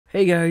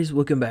Hey guys,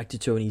 welcome back to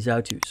Tony's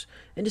How-Tos.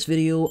 In this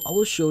video, I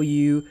will show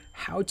you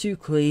how to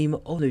claim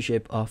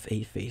ownership of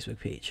a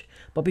Facebook page.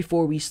 But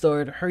before we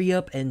start, hurry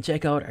up and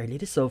check out our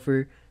latest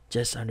offer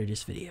just under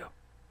this video.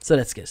 So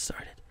let's get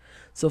started.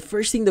 So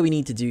first thing that we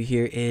need to do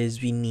here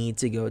is we need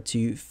to go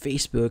to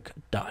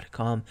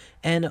facebook.com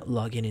and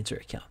log in into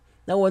our account.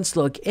 Now once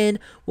logged in,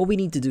 what we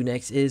need to do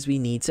next is we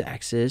need to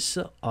access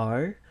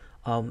our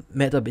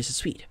Meta Business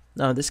Suite.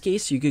 Now in this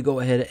case, you could go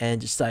ahead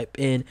and just type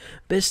in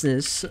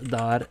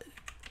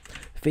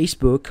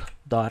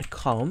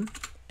business.facebook.com,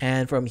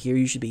 and from here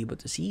you should be able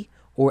to see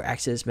or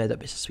access Meta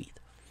Business Suite.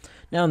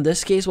 Now in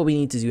this case, what we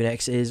need to do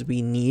next is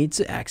we need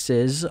to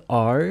access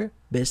our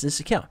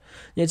business account.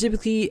 Now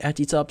typically at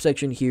the top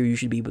section here, you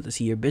should be able to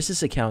see your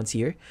business accounts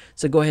here.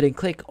 So go ahead and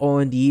click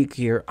on the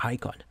gear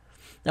icon.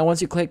 Now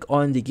once you click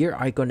on the gear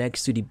icon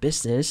next to the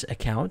business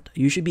account,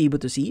 you should be able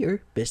to see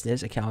your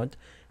business account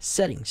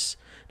settings.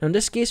 Now in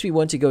this case, we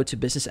want to go to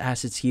business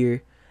assets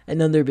here, and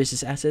under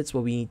business assets,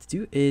 what we need to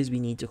do is we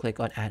need to click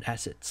on add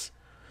assets.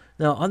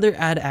 Now under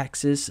add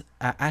assets,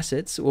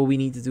 what we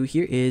need to do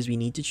here is we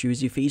need to choose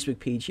the Facebook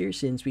page here,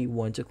 since we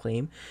want to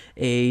claim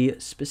a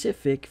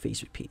specific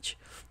Facebook page.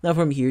 Now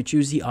from here,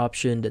 choose the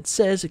option that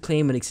says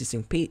claim an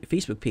existing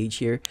Facebook page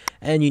here,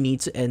 and you need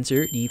to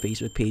enter the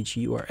Facebook page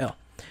URL.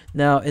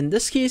 Now in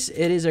this case,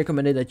 it is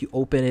recommended that you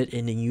open it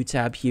in the new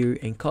tab here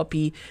and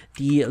copy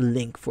the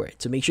link for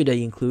it. So make sure that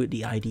you include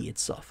the ID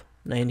itself.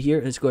 Now in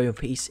here, let's go ahead and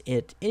paste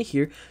it in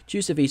here,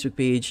 choose the Facebook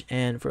page,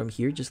 and from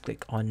here just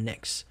click on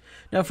next.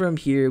 Now from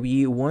here,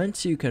 we want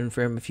to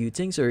confirm a few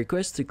things. A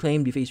request to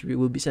claim the Facebook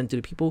will be sent to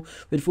the people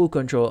with full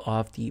control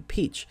of the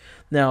page.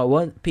 Now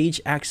one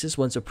page access,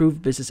 once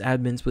approved, business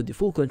admins with the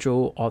full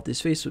control of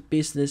this Facebook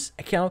business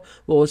account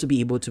will also be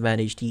able to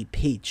manage the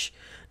page.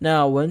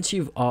 Now once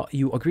you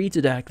agree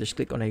to that, just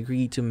click on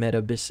agree to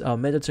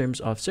Meta terms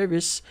of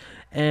service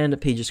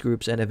and pages,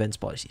 groups, and events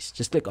policies.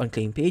 Just click on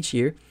claim page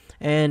here,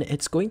 and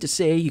it's going to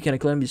say you can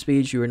claim this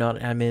page, you are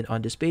not an admin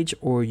on this page,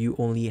 or you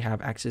only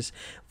have access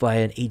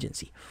via an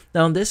agency.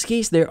 Now in this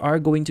case, there are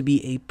going to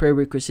be a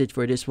prerequisite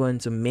for this one,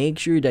 to make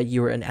sure that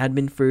you're an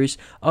admin first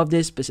of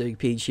this specific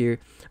page here.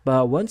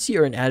 But once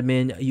you're an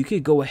admin, you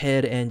could go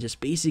ahead and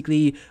just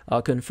basically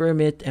confirm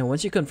it, and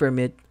once you confirm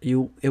it, it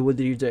will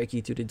redirect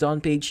you to the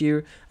done page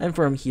here, and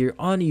from here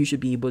on you should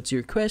be able to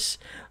request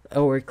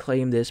or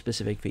claim this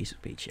specific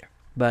Facebook page here.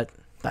 But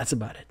that's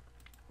about it.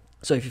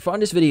 So if you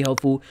found this video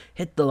helpful,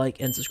 hit the like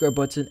and subscribe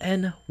button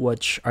and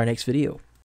watch our next video.